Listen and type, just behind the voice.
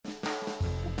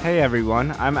Hey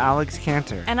everyone, I'm Alex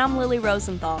Cantor. And I'm Lily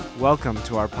Rosenthal. Welcome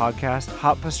to our podcast,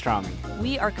 Hot Pastrami.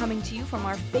 We are coming to you from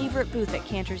our favorite booth at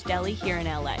Cantor's Deli here in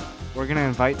LA. We're going to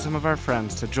invite some of our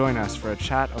friends to join us for a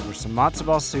chat over some matzo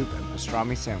ball soup and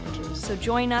pastrami sandwiches. So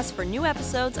join us for new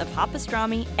episodes of Hot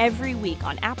Pastrami every week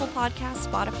on Apple Podcasts,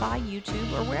 Spotify,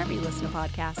 YouTube, or wherever you listen to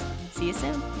podcasts. See you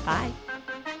soon. Bye.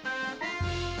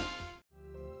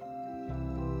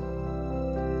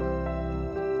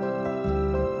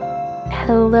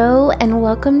 Hello and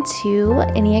welcome to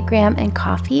Enneagram and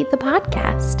Coffee, the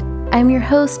podcast. I'm your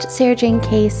host, Sarah Jane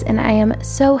Case, and I am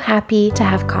so happy to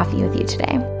have coffee with you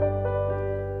today.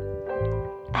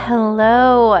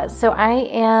 Hello. So I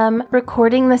am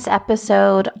recording this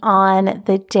episode on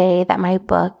the day that my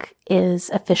book is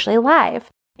officially live.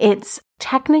 It's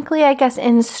technically, I guess,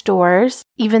 in stores,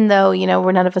 even though,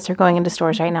 none of us are going into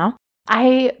stores right now.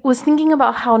 I was thinking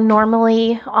about how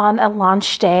normally on a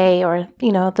launch day or,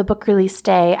 the book release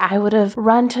day, I would have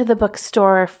run to the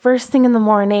bookstore first thing in the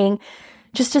morning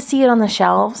just to see it on the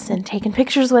shelves and taken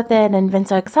pictures with it and been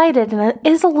so excited. And it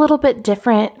is a little bit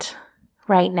different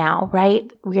right now, right?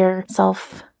 We're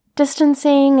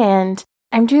self-distancing and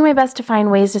I'm doing my best to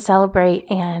find ways to celebrate.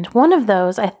 And one of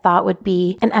those I thought would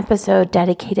be an episode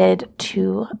dedicated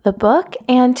to the book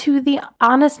and to the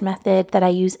honest method that I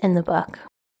use in the book.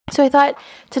 So I thought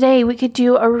today we could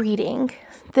do a reading.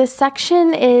 This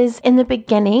section is in the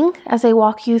beginning as I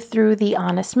walk you through the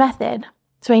honest method.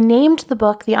 So I named the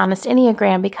book The Honest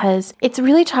Enneagram because it's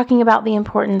really talking about the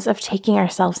importance of taking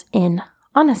ourselves in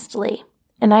honestly.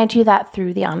 And I do that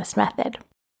through the honest method.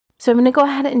 So I'm going to go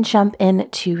ahead and jump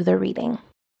into the reading.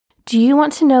 Do you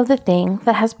want to know the thing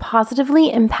that has positively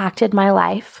impacted my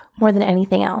life more than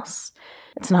anything else?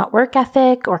 It's not work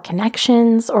ethic or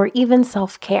connections or even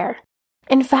self-care.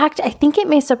 In fact, I think it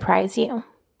may surprise you.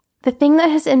 The thing that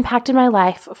has impacted my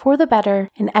life for the better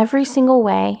in every single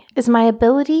way is my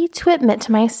ability to admit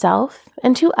to myself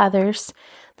and to others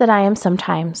that I am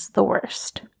sometimes the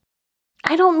worst.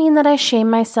 I don't mean that I shame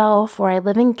myself or I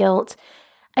live in guilt.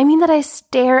 I mean that I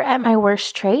stare at my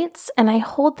worst traits and I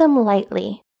hold them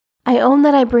lightly. I own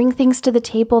that I bring things to the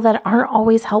table that aren't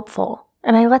always helpful,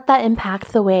 and I let that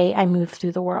impact the way I move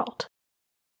through the world.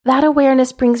 That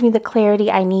awareness brings me the clarity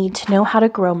I need to know how to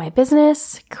grow my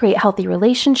business, create healthy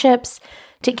relationships,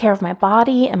 take care of my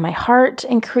body and my heart,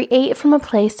 and create from a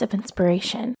place of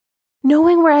inspiration.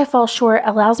 Knowing where I fall short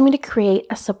allows me to create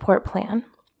a support plan.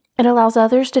 It allows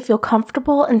others to feel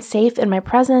comfortable and safe in my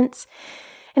presence,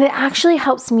 and it actually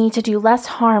helps me to do less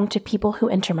harm to people who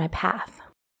enter my path.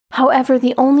 However,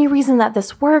 the only reason that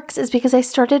this works is because I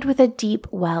started with a deep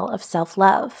well of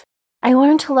self-love. I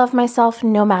learned to love myself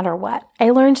no matter what.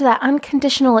 I learned that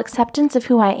unconditional acceptance of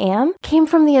who I am came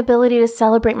from the ability to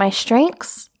celebrate my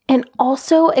strengths and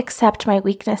also accept my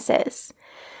weaknesses.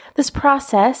 This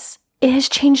process, it has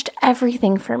changed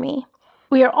everything for me.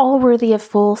 We are all worthy of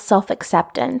full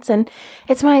self-acceptance, and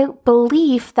it's my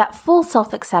belief that full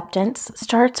self-acceptance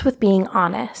starts with being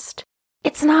honest.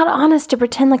 It's not honest to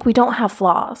pretend like we don't have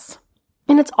flaws,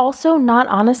 and it's also not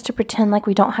honest to pretend like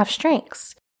we don't have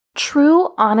strengths.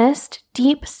 True, honest,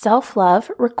 deep self-love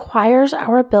requires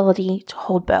our ability to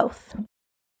hold both.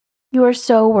 You are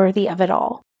so worthy of it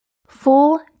all.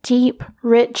 Full, deep,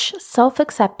 rich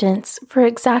self-acceptance for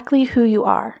exactly who you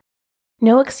are.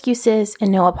 No excuses and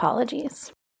no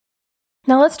apologies.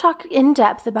 Now let's talk in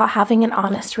depth about having an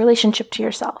honest relationship to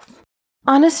yourself.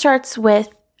 Honest starts with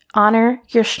honor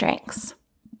your strengths.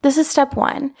 This is step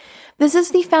 1. This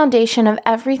is the foundation of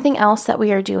everything else that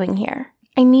we are doing here.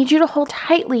 I need you to hold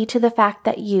tightly to the fact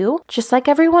that you, just like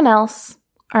everyone else,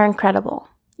 are incredible.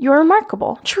 You're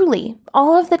remarkable, truly.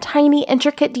 All of the tiny,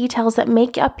 intricate details that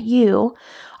make up you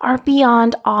are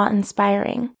beyond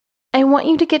awe-inspiring. I want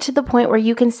you to get to the point where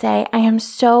you can say, I am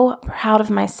so proud of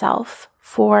myself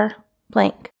for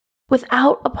blank,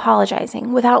 without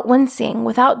apologizing, without wincing,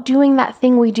 without doing that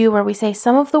thing we do where we say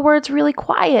some of the words really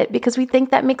quiet because we think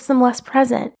that makes them less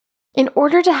present. In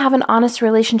order to have an honest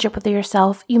relationship with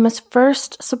yourself, you must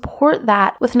first support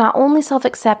that with not only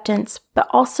self-acceptance, but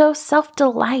also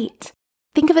self-delight.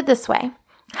 Think of it this way.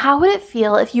 How would it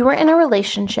feel if you were in a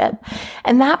relationship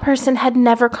and that person had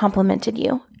never complimented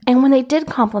you? And when they did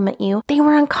compliment you, they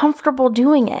were uncomfortable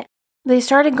doing it. They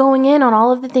started going in on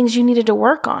all of the things you needed to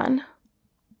work on.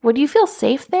 Would you feel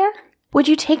safe there? Would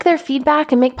you take their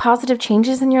feedback and make positive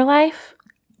changes in your life?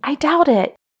 I doubt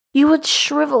it. You would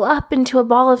shrivel up into a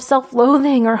ball of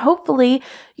self-loathing, or hopefully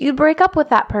you'd break up with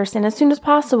that person as soon as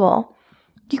possible.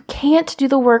 You can't do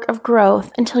the work of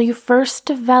growth until you first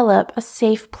develop a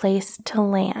safe place to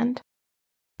land.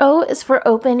 O is for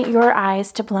open your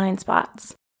eyes to blind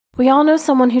spots. We all know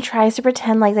someone who tries to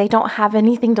pretend like they don't have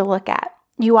anything to look at.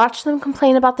 You watch them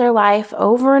complain about their life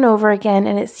over and over again,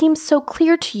 and it seems so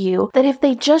clear to you that if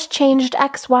they just changed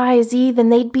X, Y, Z, then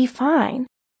they'd be fine.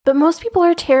 But most people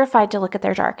are terrified to look at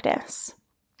their darkness.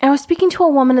 I was speaking to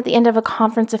a woman at the end of a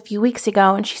conference a few weeks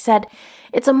ago, and she said,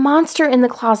 it's a monster in the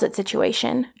closet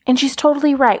situation. And she's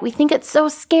totally right. We think it's so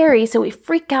scary, so we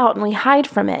freak out and we hide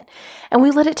from it. And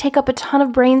we let it take up a ton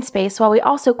of brain space while we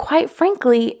also, quite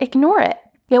frankly, ignore it.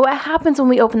 Yet what happens when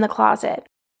we open the closet?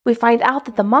 We find out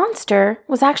that the monster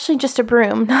was actually just a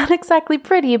broom. Not exactly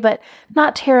pretty, but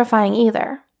not terrifying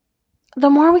either.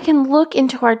 The more we can look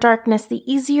into our darkness, the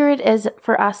easier it is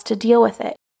for us to deal with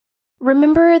it.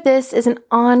 Remember, this is an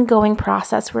ongoing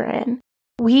process we're in.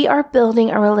 We are building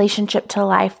a relationship to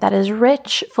life that is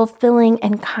rich, fulfilling,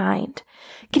 and kind.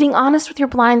 Getting honest with your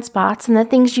blind spots and the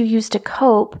things you use to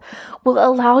cope will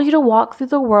allow you to walk through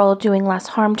the world doing less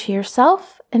harm to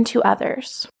yourself and to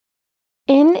others.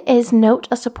 N is note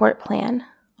a support plan.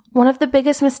 One of the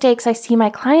biggest mistakes I see my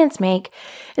clients make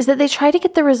is that they try to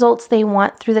get the results they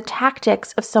want through the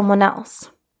tactics of someone else.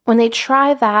 When they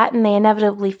try that and they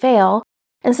inevitably fail,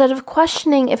 instead of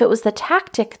questioning if it was the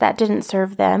tactic that didn't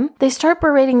serve them, they start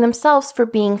berating themselves for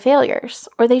being failures,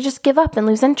 or they just give up and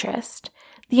lose interest.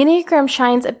 The Enneagram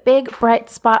shines a big, bright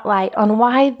spotlight on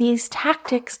why these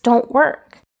tactics don't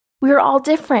work. We are all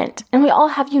different, and we all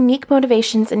have unique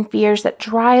motivations and fears that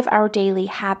drive our daily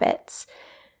habits.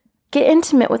 Get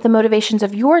intimate with the motivations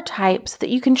of your type so that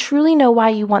you can truly know why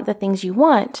you want the things you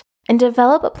want, and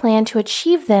develop a plan to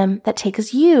achieve them that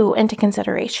takes you into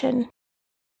consideration.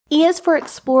 E is for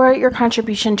explore your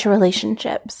contribution to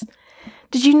relationships.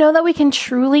 Did you know that we can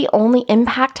truly only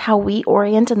impact how we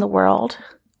orient in the world?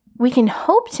 We can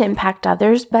hope to impact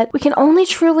others, but we can only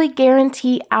truly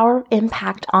guarantee our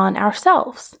impact on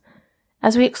ourselves.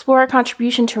 As we explore our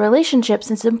contribution to relationships,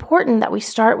 it's important that we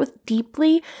start with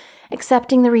deeply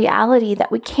accepting the reality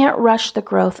that we can't rush the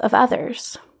growth of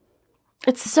others.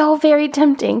 It's so very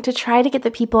tempting to try to get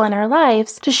the people in our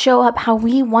lives to show up how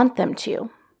we want them to.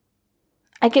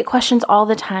 I get questions all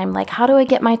the time, like, how do I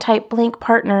get my type blank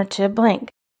partner to blank?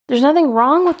 There's nothing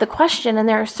wrong with the question, and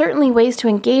there are certainly ways to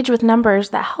engage with numbers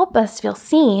that help us feel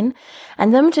seen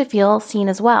and them to feel seen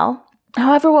as well.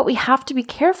 However, what we have to be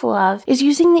careful of is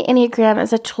using the Enneagram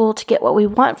as a tool to get what we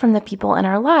want from the people in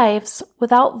our lives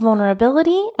without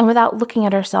vulnerability and without looking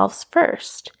at ourselves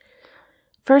first.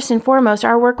 First and foremost,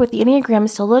 our work with the Enneagram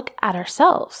is to look at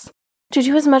ourselves, to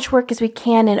do as much work as we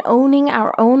can in owning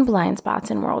our own blind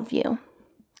spots and worldview.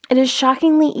 It is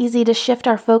shockingly easy to shift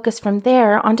our focus from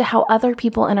there onto how other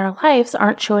people in our lives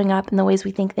aren't showing up in the ways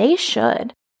we think they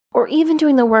should, or even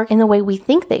doing the work in the way we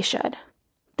think they should.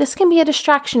 This can be a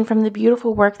distraction from the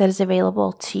beautiful work that is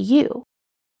available to you.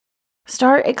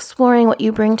 Start exploring what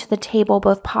you bring to the table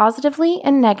both positively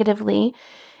and negatively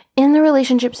in the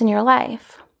relationships in your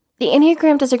life. The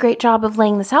Enneagram does a great job of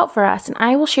laying this out for us, and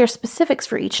I will share specifics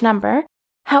for each number.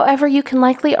 However, you can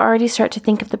likely already start to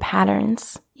think of the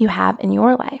patterns you have in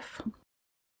your life.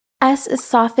 S is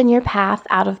soften your path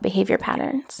out of behavior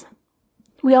patterns.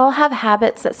 We all have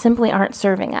habits that simply aren't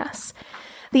serving us.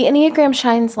 The Enneagram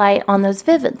shines light on those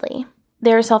vividly.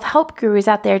 There are self-help gurus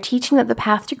out there teaching that the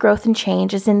path to growth and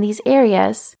change is in these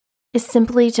areas, is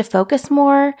simply to focus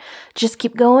more, just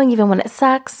keep going even when it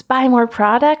sucks, buy more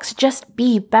products, just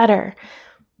be better.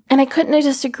 And I couldn't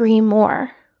disagree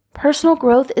more. Personal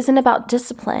growth isn't about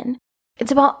discipline.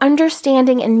 It's about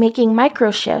understanding and making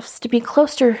micro shifts to be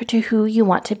closer to who you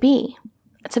want to be.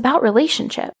 It's about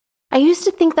relationship. I used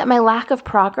to think that my lack of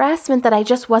progress meant that I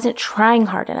just wasn't trying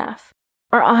hard enough.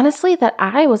 Or honestly, that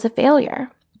I was a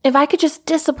failure. If I could just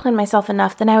discipline myself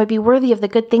enough, then I would be worthy of the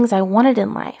good things I wanted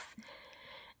in life.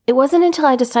 It wasn't until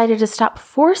I decided to stop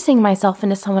forcing myself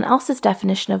into someone else's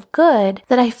definition of good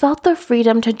that I felt the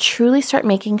freedom to truly start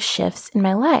making shifts in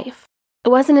my life. It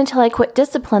wasn't until I quit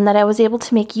discipline that I was able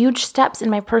to make huge steps in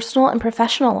my personal and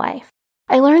professional life.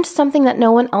 I learned something that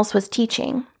no one else was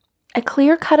teaching. A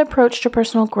clear-cut approach to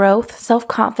personal growth,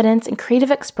 self-confidence, and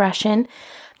creative expression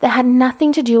that had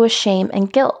nothing to do with shame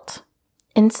and guilt.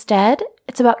 Instead,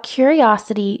 it's about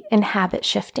curiosity and habit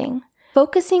shifting,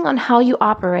 focusing on how you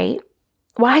operate,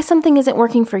 why something isn't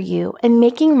working for you, and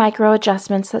making micro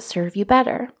adjustments that serve you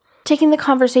better. Taking the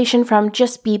conversation from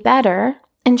just be better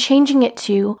and changing it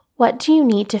to what do you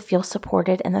need to feel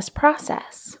supported in this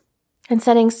process, and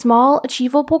setting small,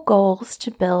 achievable goals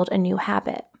to build a new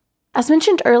habit. As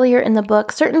mentioned earlier in the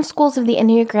book, certain schools of the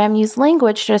Enneagram use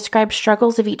language to describe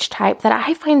struggles of each type that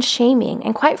I find shaming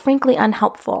and quite frankly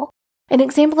unhelpful. An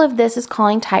example of this is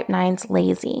calling type 9s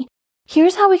lazy.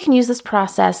 Here's how we can use this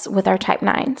process with our type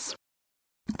 9s.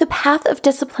 The path of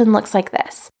discipline looks like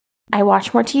this. I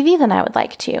watch more TV than I would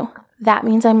like to. That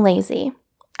means I'm lazy.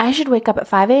 I should wake up at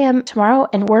 5 a.m. tomorrow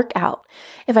and work out.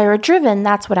 If I were driven,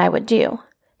 that's what I would do.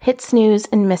 Hit snooze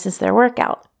and misses their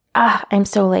workout. I'm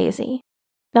so lazy.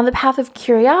 Down the path of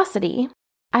curiosity,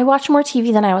 I watch more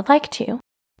TV than I would like to.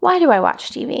 Why do I watch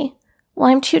TV? Well,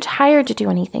 I'm too tired to do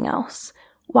anything else.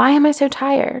 Why am I so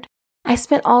tired? I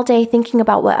spent all day thinking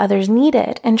about what others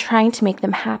needed and trying to make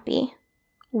them happy.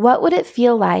 What would it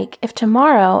feel like if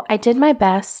tomorrow I did my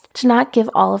best to not give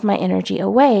all of my energy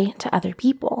away to other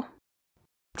people?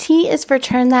 T is for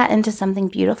turn that into something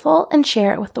beautiful and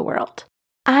share it with the world.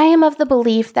 I am of the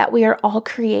belief that we are all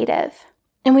creative,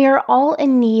 and we are all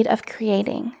in need of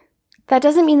creating. That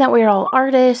doesn't mean that we are all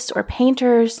artists or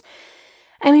painters.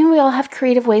 I mean, we all have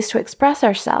creative ways to express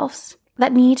ourselves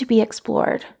that need to be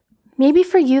explored. Maybe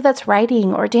for you that's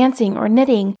writing or dancing or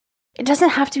knitting. It doesn't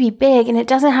have to be big and it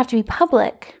doesn't have to be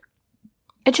public.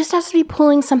 It just has to be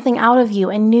pulling something out of you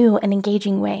in new and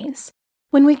engaging ways.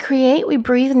 When we create, we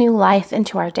breathe new life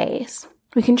into our days.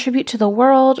 We contribute to the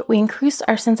world, we increase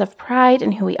our sense of pride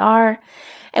in who we are,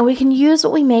 and we can use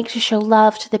what we make to show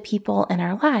love to the people in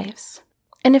our lives.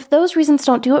 And if those reasons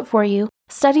don't do it for you,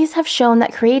 studies have shown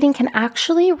that creating can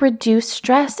actually reduce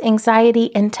stress,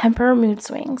 anxiety, and temper mood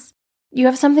swings. You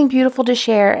have something beautiful to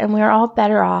share, and we are all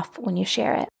better off when you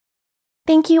share it.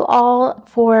 Thank you all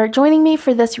for joining me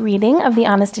for this reading of The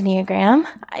Honest Enneagram.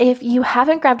 If you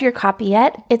haven't grabbed your copy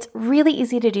yet, it's really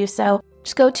easy to do so.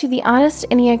 Just go to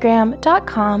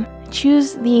thehonestenneagram.com,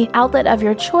 choose the outlet of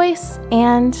your choice,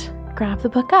 and grab the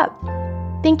book up.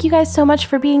 Thank you guys so much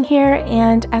for being here,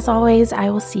 and as always, I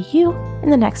will see you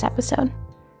in the next episode.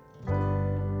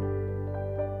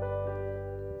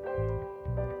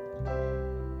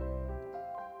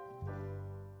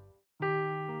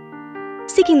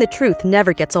 Seeking the truth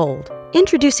never gets old.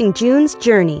 Introducing June's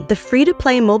Journey, the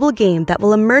free-to-play mobile game that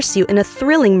will immerse you in a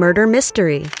thrilling murder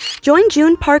mystery. Join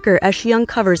June Parker as she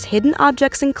uncovers hidden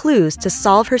objects and clues to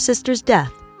solve her sister's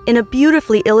death in a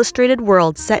beautifully illustrated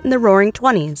world set in the Roaring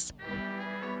 '20s.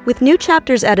 With new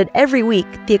chapters added every week,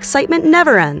 the excitement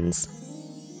never ends.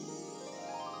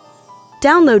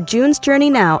 Download June's Journey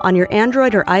now on your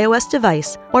Android or iOS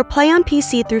device, or play on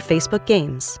PC through Facebook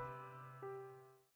Games.